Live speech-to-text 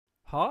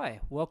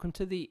Hi, welcome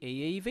to the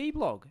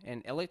EEVblog,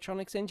 an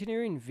electronics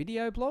engineering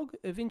video blog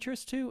of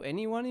interest to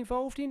anyone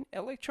involved in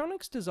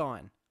electronics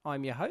design.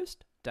 I'm your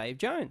host, Dave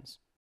Jones.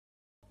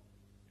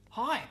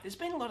 Hi, there's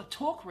been a lot of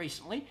talk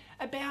recently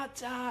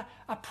about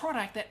a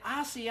product that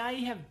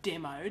RCA have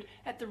demoed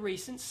at the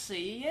recent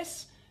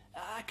CES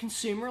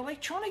Consumer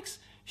Electronics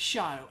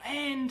Show.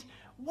 And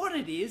what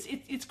it is,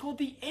 it's called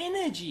the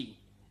Energy,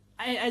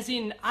 as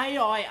in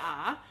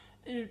AIR,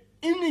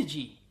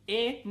 Energy.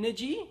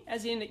 Energy,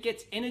 as in it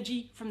gets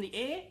energy from the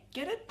air.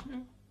 Get it?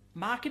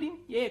 Marketing?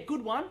 Yeah,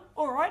 good one.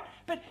 All right.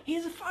 But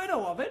here's a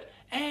photo of it.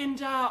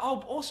 And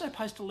I'll also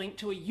post a link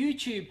to a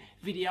YouTube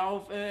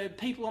video of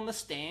people on the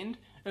stand,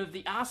 of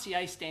the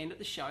RCA stand at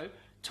the show,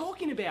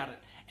 talking about it.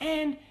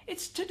 And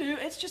it's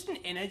just an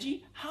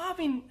energy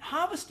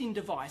harvesting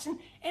device. And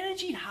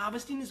energy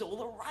harvesting is all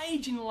the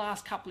rage in the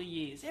last couple of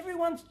years.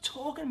 Everyone's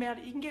talking about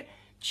it. You can get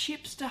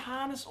chips to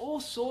harness all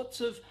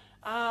sorts of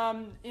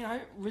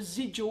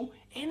residual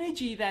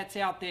energy that's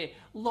out there,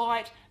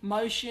 light,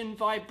 motion,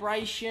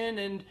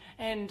 vibration,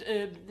 and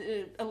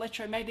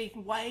electromagnetic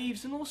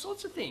waves and all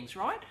sorts of things,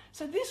 right?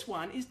 So this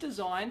one is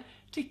designed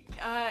to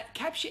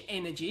capture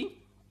energy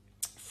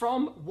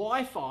from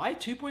Wi-Fi,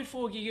 2.4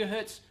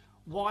 gigahertz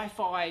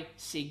Wi-Fi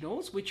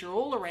signals, which are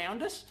all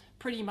around us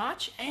pretty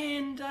much,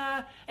 and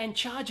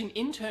charge an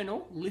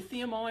internal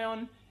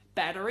lithium-ion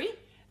battery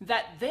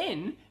that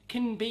then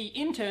can be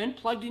in turn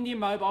plugged into your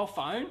mobile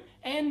phone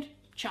and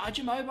charge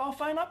your mobile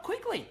phone up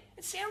quickly.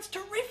 It sounds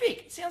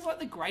terrific. It sounds like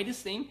the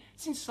greatest thing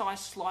since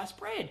sliced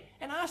bread.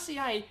 And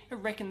RCA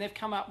reckon they've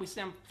come up with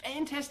some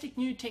fantastic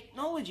new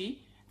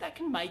technology that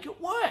can make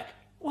it work.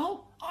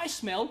 Well, I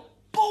smell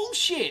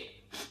bullshit.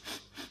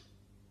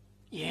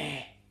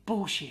 Yeah,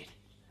 bullshit.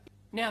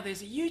 Now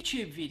there's a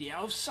YouTube video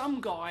of some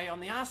guy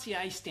on the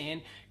RCA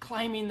stand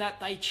claiming that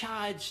they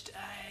charged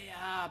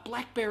a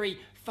BlackBerry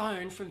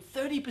phone from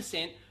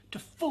 30% to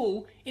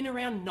full in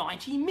around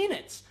 90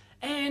 minutes.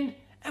 And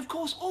of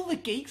course, all the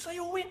geeks, they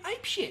all went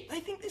apeshit. They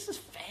think this is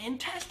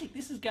fantastic.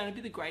 This is going to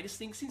be the greatest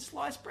thing since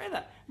sliced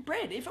bread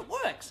if it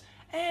works.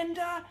 And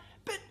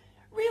but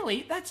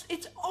really,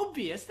 it's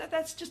obvious that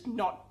that's just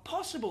not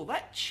possible.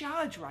 That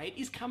charge rate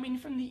is coming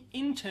from the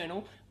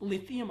internal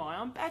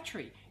lithium-ion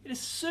battery. It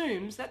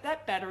assumes that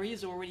that battery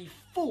is already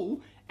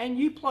full, and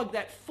you plug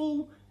that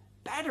full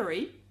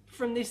battery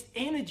from this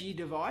energy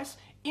device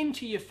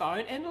into your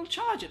phone and it'll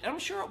charge it. And I'm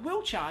sure it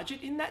will charge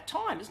it in that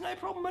time. There's no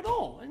problem at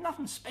all. There's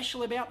nothing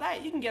special about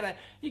that. You can get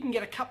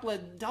a couple of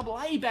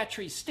AA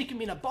batteries, stick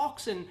them in a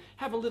box and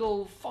have a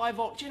little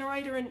 5-volt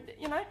generator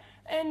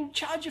and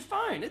charge your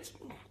phone. It's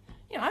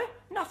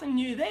nothing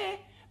new there.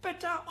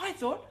 But I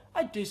thought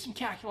I'd do some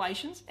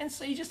calculations and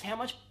see just how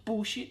much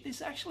bullshit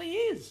this actually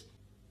is.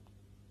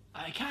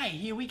 Okay,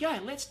 here we go.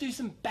 Let's do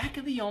some back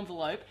of the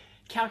envelope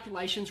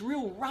calculations,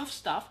 real rough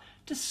stuff,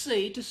 to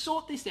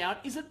sort this out.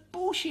 Is it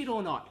bullshit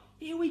or not?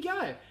 Here we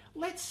go.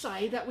 Let's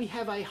say that we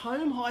have a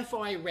home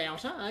hi-fi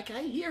router.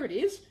 Okay, here it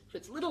is, with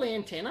its little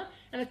antenna,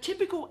 and a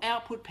typical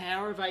output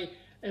power of a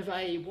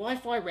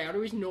Wi-Fi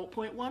router is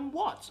 0.1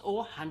 watts or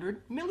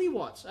 100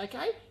 milliwatts.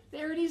 Okay,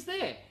 there it is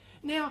there.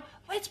 Now,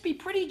 let's be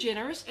pretty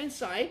generous and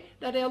say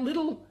that our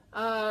little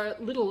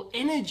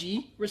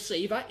energy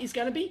receiver is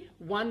going to be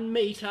 1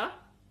 meter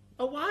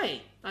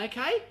away.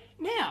 Okay,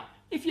 now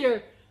if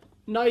you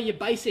know your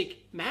basic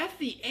math,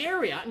 the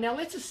area, now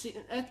let's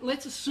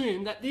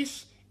assume that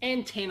this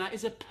antenna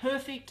is a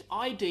perfect,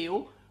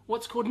 ideal,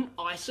 what's called an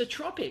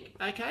isotropic,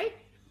 okay?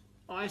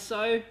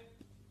 Isotropic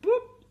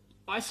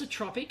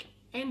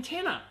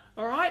antenna,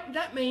 all right?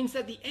 That means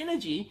that the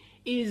energy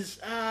is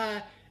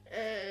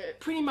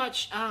pretty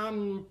much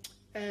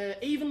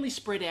evenly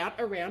spread out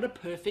around a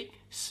perfect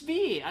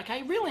sphere,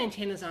 okay? Real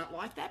antennas aren't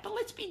like that, but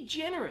let's be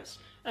generous,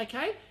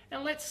 okay?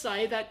 And let's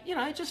say that,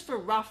 just for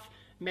rough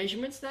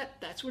measurements,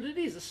 that's what it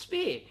is, a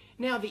sphere.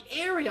 Now the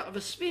area of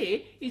a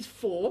sphere is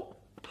 4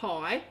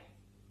 pi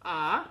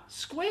r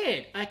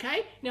squared,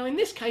 okay? Now in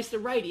this case the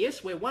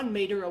radius, we're 1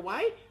 meter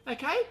away,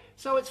 okay?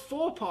 So it's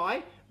 4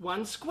 pi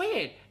 1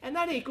 squared, and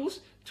that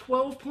equals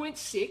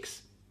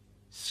 12.6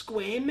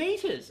 square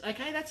meters,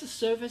 okay? That's the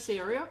surface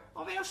area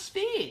of our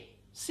sphere.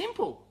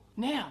 Simple.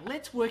 Now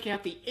let's work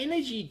out the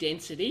energy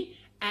density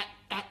at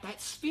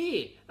that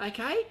sphere,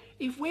 okay?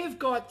 If we've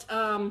got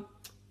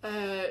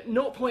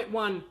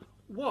 0.1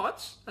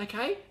 watts,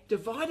 okay,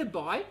 divided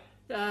by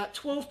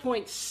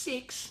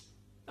 12.6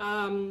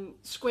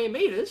 square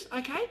meters,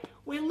 okay,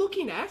 we're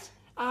looking at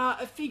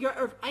a figure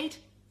of 8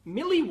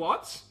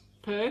 milliwatts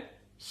per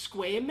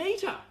square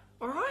meter,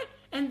 all right?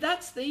 And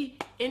that's the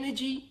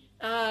energy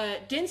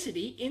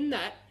density in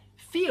that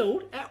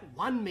field at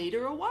 1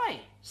 meter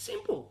away.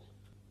 Simple.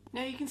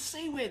 Now you can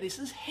see where this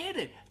is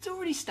headed. It's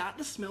already starting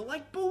to smell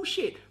like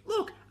bullshit.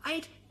 Look,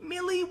 8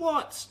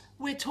 milliwatts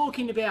we're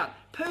talking about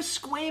per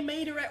square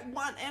meter at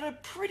a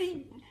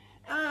pretty,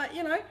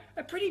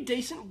 a pretty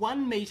decent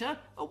 1 meter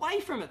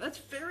away from it. That's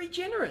very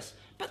generous.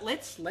 But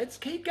let's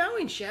keep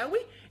going, shall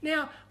we?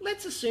 Now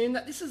let's assume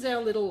that this is our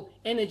little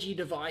energy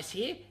device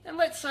here, and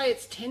let's say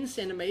it's 10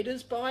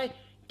 centimeters by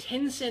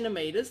 10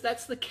 centimeters.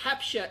 That's the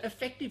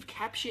effective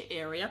capture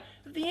area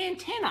of the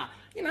antenna.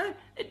 You know,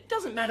 it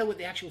doesn't matter what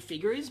the actual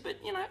figure is,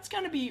 but you know, it's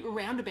going to be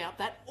around about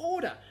that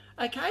order.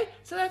 Okay,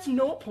 so that's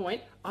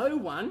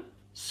 0.01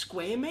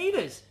 square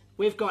meters.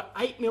 We've got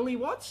 8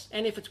 milliwatts,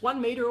 and if it's 1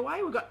 meter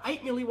away, we've got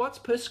 8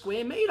 milliwatts per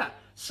square meter.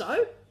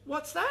 So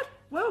what's that?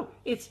 Well,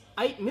 it's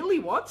 8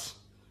 milliwatts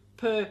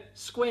per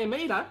square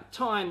meter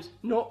times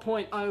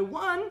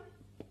 0.01.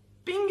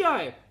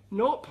 Bingo!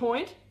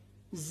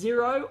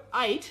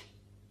 0.08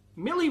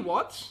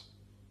 milliwatts.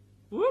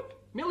 Whoop,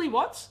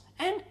 milliwatts,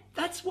 and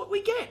that's what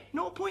we get.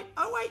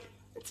 0.08.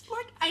 It's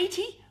like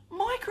 80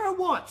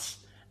 microwatts.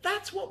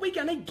 That's what we're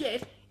going to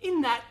get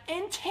in that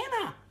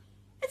antenna.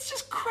 It's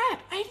just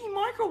crap, 80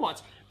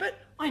 microwatts. But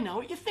I know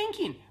what you're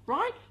thinking,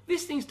 right?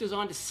 This thing's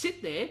designed to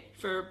sit there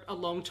for a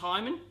long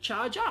time and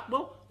charge up.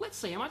 Well, let's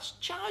see how much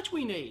charge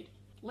we need.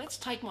 Let's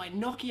take my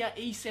Nokia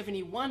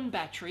E71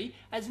 battery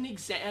as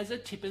a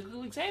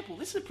typical example.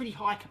 This is a pretty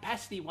high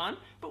capacity one,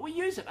 but we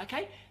use it,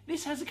 okay?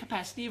 This has a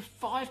capacity of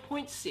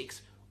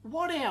 5.6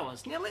 watt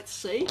hours. Now let's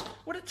see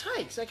what it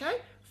takes,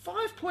 okay?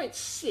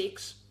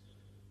 5.6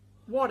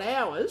 watt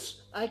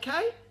hours,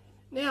 okay?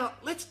 Now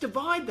let's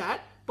divide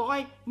that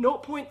by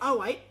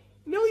 0.08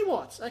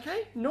 milliwatts,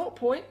 okay?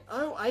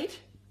 0.08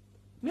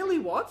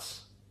 milliwatts,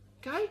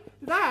 okay?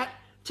 That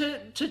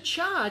to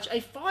charge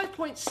a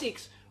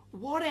 5.6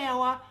 watt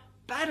hour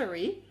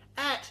battery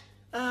at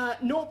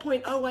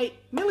 0.08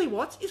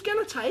 milliwatts is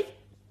going to take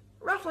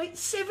roughly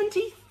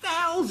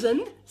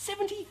 70,000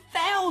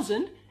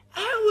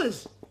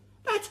 hours.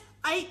 That's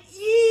 8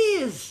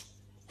 years.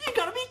 You've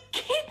got to be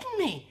kidding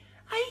me.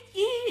 8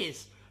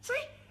 years.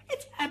 See,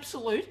 it's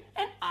absolute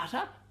and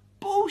utter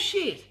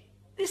bullshit.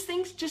 This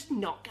thing's just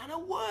not going to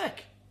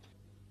work.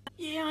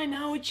 Yeah, I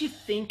know what you're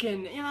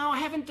thinking. You know, I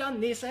haven't done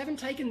this, I haven't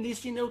taken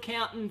this into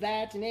account and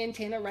that, and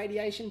antenna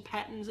radiation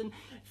patterns and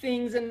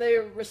things, and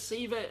the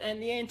receiver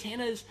and the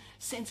antenna's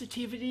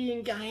sensitivity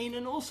and gain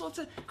and all sorts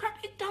of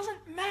crap. It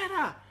doesn't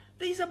matter.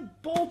 These are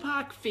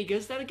ballpark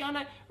figures that are going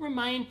to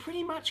remain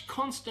pretty much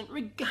constant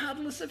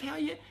regardless of how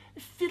you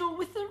fiddle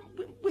with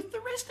the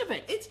rest of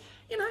it. It's,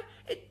 you know,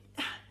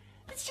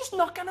 it's just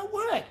not going to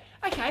work.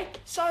 Okay,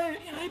 so,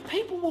 you know,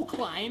 people will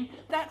claim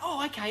that,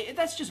 oh, okay,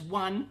 that's just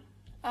one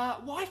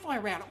Wi-Fi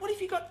router. What if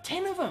you got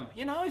 10 of them?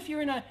 You know, if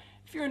you're in a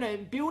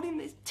building,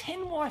 there's 10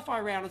 Wi-Fi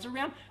routers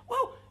around.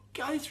 Well,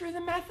 go through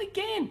the math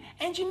again,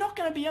 and you're not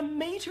going to be a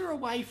meter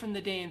away from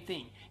the damn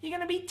thing. You're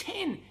going to be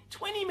 10,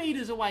 20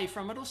 meters away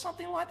from it, or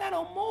something like that,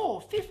 or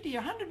more, 50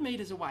 or 100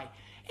 meters away.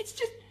 It's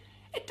just,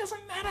 it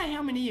doesn't matter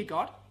how many you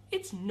got.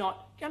 It's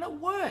not going to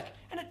work,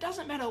 and it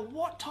doesn't matter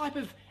what type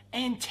of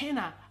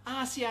antenna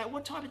RCA,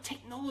 what type of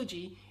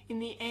technology in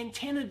the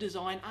antenna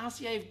design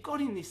RCA have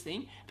got in this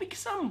thing, because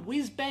some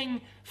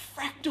whiz-bang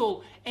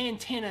fractal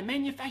antenna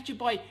manufactured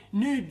by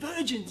nude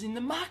virgins in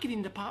the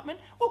marketing department,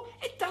 well,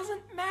 it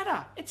doesn't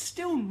matter. It's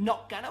still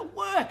not going to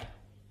work.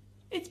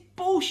 It's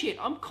bullshit.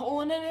 I'm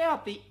calling it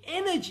out. The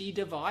energy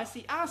device,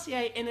 the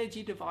RCA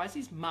Energy device,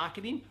 is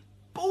marketing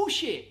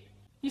bullshit.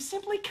 You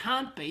simply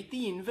can't beat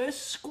the inverse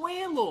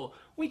square law,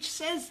 which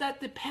says that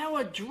the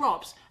power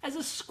drops as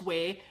a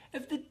square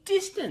of the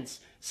distance.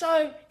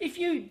 So if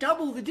you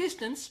double the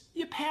distance,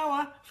 your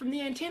power from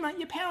the antenna,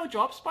 your power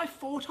drops by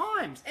 4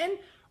 times. And,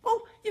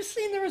 well, you've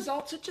seen the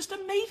results at just a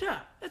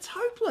meter. It's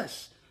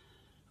hopeless.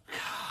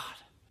 God.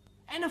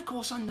 And of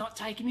course, I'm not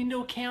taking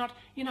into account,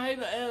 you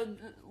know,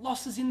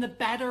 losses in the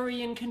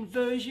battery and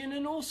conversion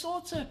and all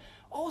sorts of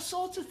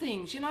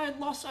things. You know,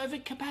 loss over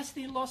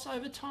capacity, loss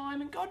over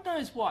time, and God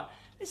knows what.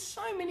 There's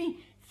so many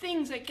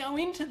things that go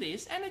into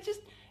this, and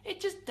it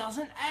just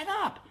doesn't add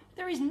up.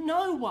 There is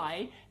no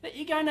way that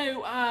you're going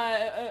to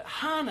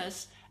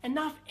harness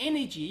enough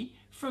energy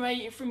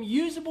from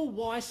usable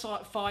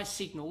Wi-Fi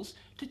signals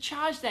to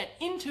charge that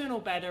internal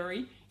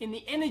battery in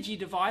the energy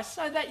device,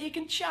 so that you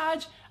can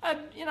charge a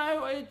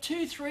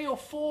 2, 3, or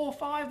 4 or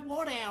 5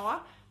 watt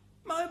hour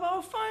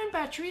mobile phone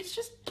battery. It's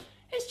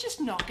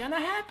just not going to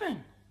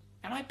happen.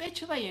 And I bet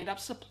you they end up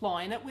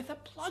supplying it with a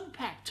plug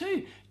pack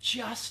too,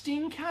 just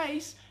in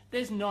case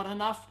there's not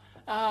enough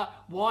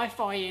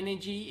Wi-Fi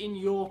energy in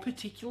your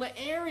particular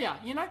area.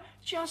 You know,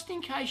 just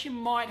in case you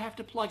might have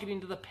to plug it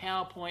into the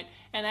power point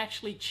and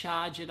actually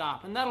charge it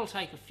up. And that'll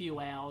take a few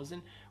hours.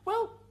 And,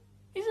 well,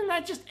 isn't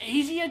that just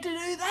easier to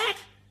do that?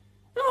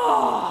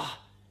 Oh,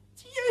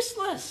 it's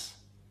useless.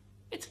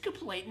 It's a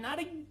complete and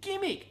utter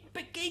gimmick,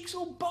 but geeks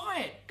will buy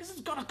it because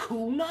it's got a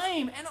cool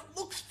name and it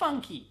looks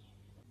funky.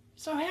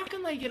 So how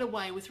can they get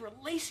away with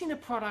releasing a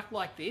product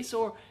like this,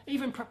 or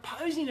even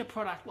proposing a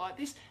product like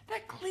this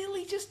that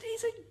clearly just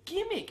is a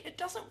gimmick? It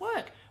doesn't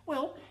work.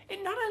 Well,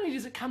 it not only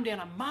does it come down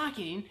to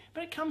marketing,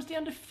 but it comes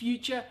down to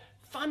future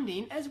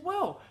funding as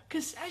well.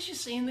 Because as you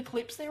see in the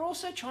clips, they're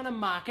also trying to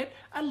market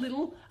a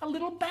little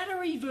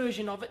battery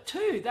version of it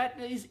too, that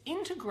is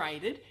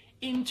integrated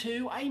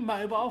into a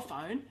mobile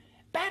phone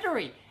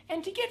battery.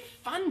 And to get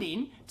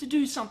funding to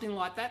do something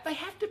like that, they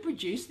have to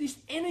produce this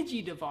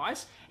energy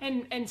device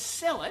and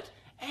sell it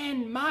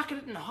and market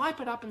it and hype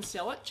it up and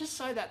sell it just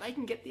so that they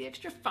can get the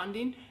extra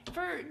funding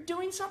for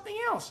doing something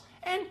else.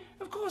 And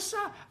of course,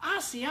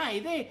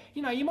 RCA, they're,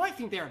 you might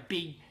think they're a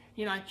big,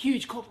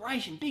 huge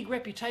corporation, big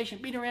reputation,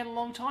 been around a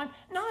long time.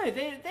 No,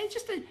 they're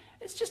just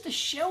it's just a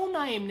shell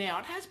name now.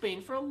 It has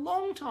been for a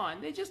long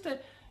time. They're just a,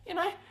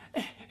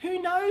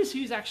 who knows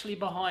who's actually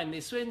behind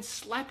this and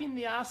slapping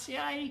the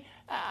RCA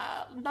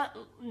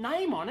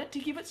name on it to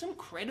give it some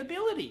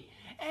credibility.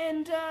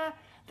 And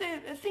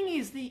the thing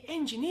is, the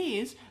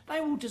engineers,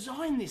 they will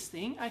design this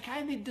thing,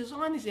 okay? They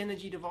design this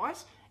energy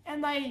device,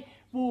 and they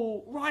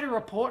will write a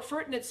report for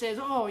it, and it says,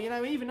 oh,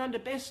 even under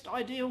best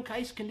ideal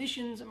case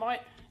conditions, it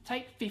might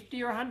take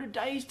 50 or 100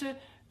 days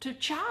to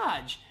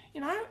charge,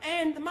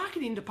 and the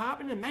marketing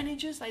department and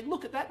managers, they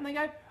look at that and they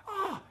go,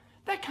 oh,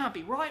 that can't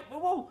be right.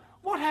 Well,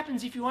 what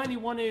happens if you only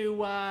want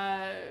to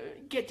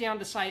get down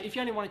to, say, if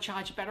you only want to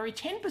charge your battery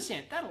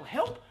 10%? That'll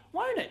help,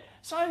 won't it?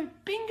 So,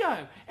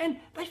 bingo. And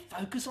they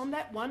focus on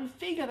that one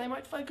figure. They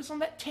might focus on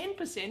that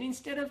 10%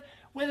 instead of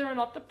whether or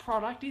not the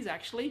product is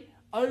actually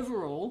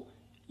overall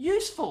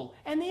useful.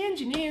 And the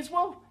engineers,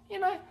 well,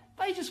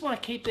 they just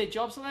want to keep their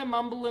job, so they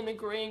mumble and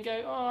agree and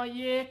go, oh,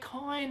 yeah,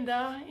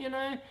 kinda,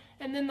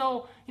 and then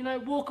they'll,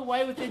 walk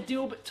away with their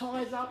Dilbert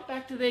ties up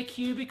back to their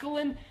cubicle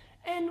and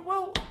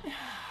well,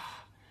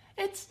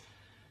 it's,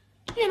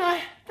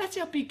 that's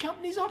how big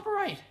companies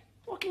operate.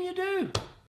 What can you do?